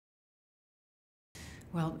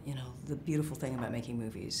Well, you know, the beautiful thing about making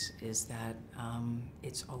movies is that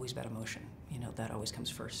it's always about emotion. You know, that always comes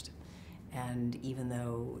first. And even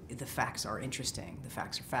though the facts are interesting, the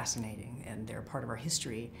facts are fascinating, and they're part of our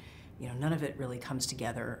history, you know, none of it really comes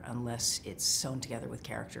together unless it's sewn together with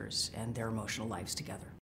characters and their emotional lives together.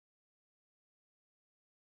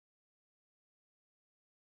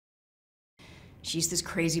 She's this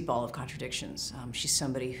crazy ball of contradictions. She's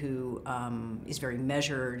somebody who is very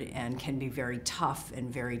measured and can be very tough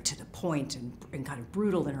and very to the point and kind of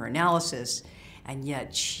brutal in her analysis, and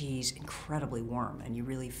yet she's incredibly warm, and you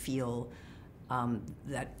really feel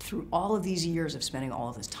that through all of these years of spending all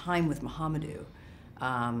of this time with Mohamedou,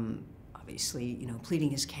 obviously, you know, pleading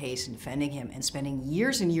his case and defending him and spending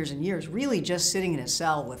years and years and years really just sitting in his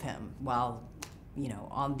cell with him while, you know,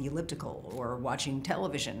 on the elliptical or watching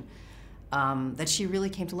television, that she really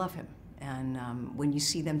came to love him. And when you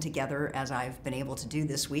see them together, as I've been able to do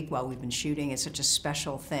this week while we've been shooting, it's such a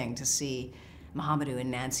special thing to see Mohamedou and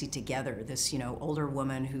Nancy together, this, you know, older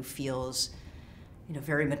woman who feels, you know,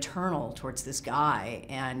 very maternal towards this guy,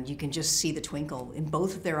 and you can just see the twinkle in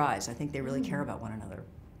both of their eyes. I think they really care about one another.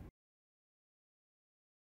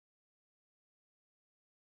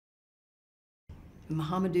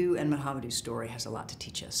 Mohamedou and Mohamedou's story has a lot to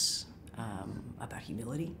teach us about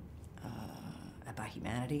humility, about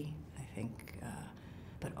humanity, I think,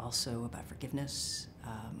 but also about forgiveness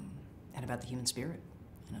and about the human spirit.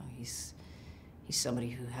 You know, he's somebody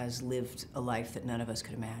who has lived a life that none of us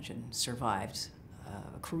could imagine, survived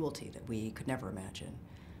a cruelty that we could never imagine,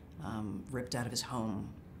 ripped out of his home,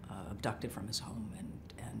 abducted from his home,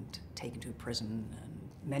 and taken to a prison, and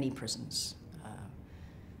many prisons,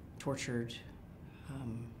 tortured,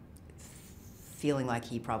 feeling like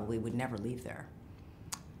he probably would never leave there.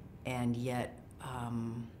 And yet,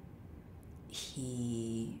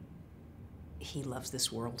 he loves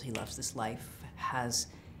this world, he loves this life, has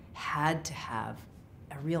had to have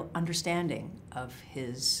a real understanding of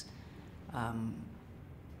his,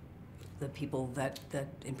 the people that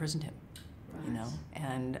imprisoned him, right. You know,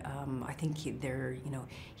 and I think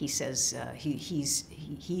he says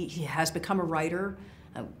he has become a writer.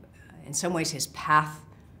 In some ways, his path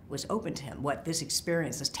was open to him. What this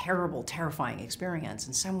experience, this terrible, terrifying experience,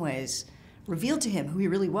 in some ways revealed to him who he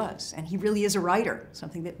really was. And he really is a writer,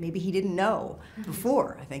 something that maybe he didn't know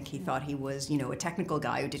before. I think he thought he was, you know, a technical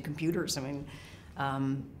guy who did computers. I mean,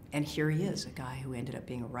 and here he is, a guy who ended up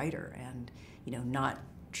being a writer, and, you know, not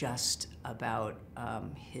just about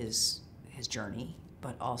his journey,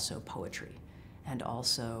 but also poetry, and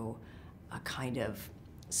also a kind of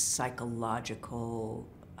psychological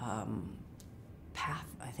path.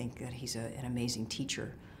 I think that he's an amazing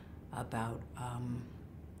teacher about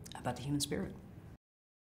the human spirit.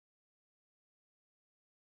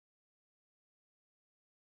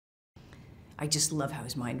 I just love how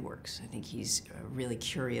his mind works. I think he's really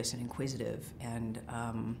curious and inquisitive, and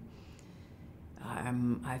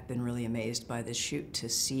I've been really amazed by this shoot to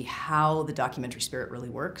see how the documentary spirit really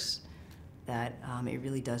works, that it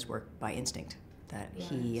really does work by instinct, that yes.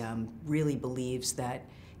 He really believes that,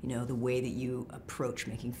 you know, the way that you approach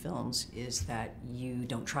making films is that you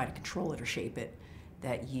don't try to control it or shape it,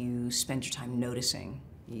 that you spend your time noticing.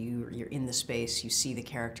 You're in the space, you see the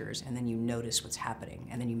characters, and then you notice what's happening,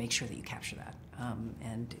 and then you make sure that you capture that.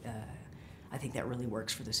 I think that really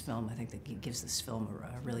works for this film. I think that it gives this film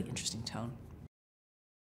a really interesting tone.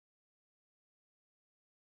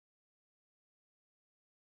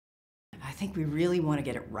 I think we really want to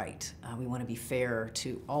get it right. We want to be fair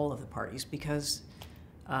to all of the parties because,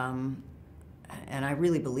 and I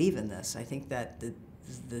really believe in this, I think that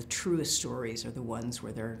the truest stories are the ones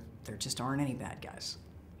where there just aren't any bad guys,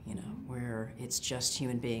 you know, where it's just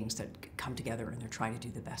human beings that come together and they're trying to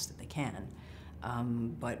do the best that they can,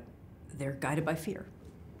 but they're guided by fear.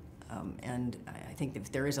 And I think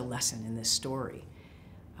if there is a lesson in this story,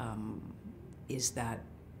 is that,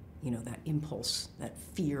 you know, that impulse, that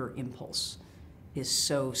fear impulse is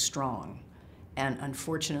so strong. And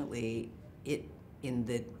unfortunately, in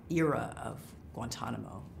the era of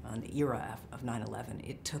Guantánamo, in the era of 9/11,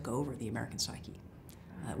 it took over the American psyche.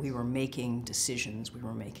 We were making decisions, we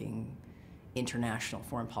were making international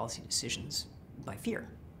foreign policy decisions by fear,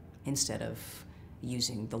 instead of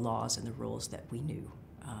using the laws and the rules that we knew,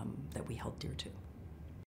 that we held dear to.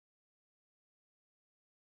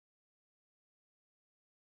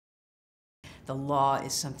 The law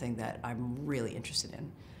is something that I'm really interested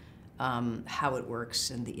in, how it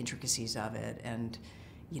works and the intricacies of it, and,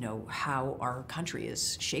 you know, how our country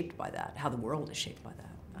is shaped by that, how the world is shaped by that.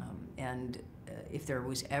 If there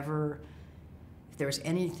was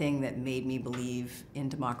anything that made me believe in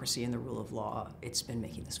democracy and the rule of law, it's been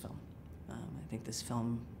making this film. I think this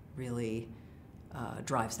film really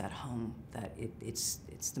drives that home, that it's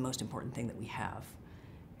the most important thing that we have,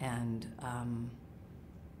 and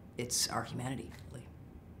it's our humanity, really.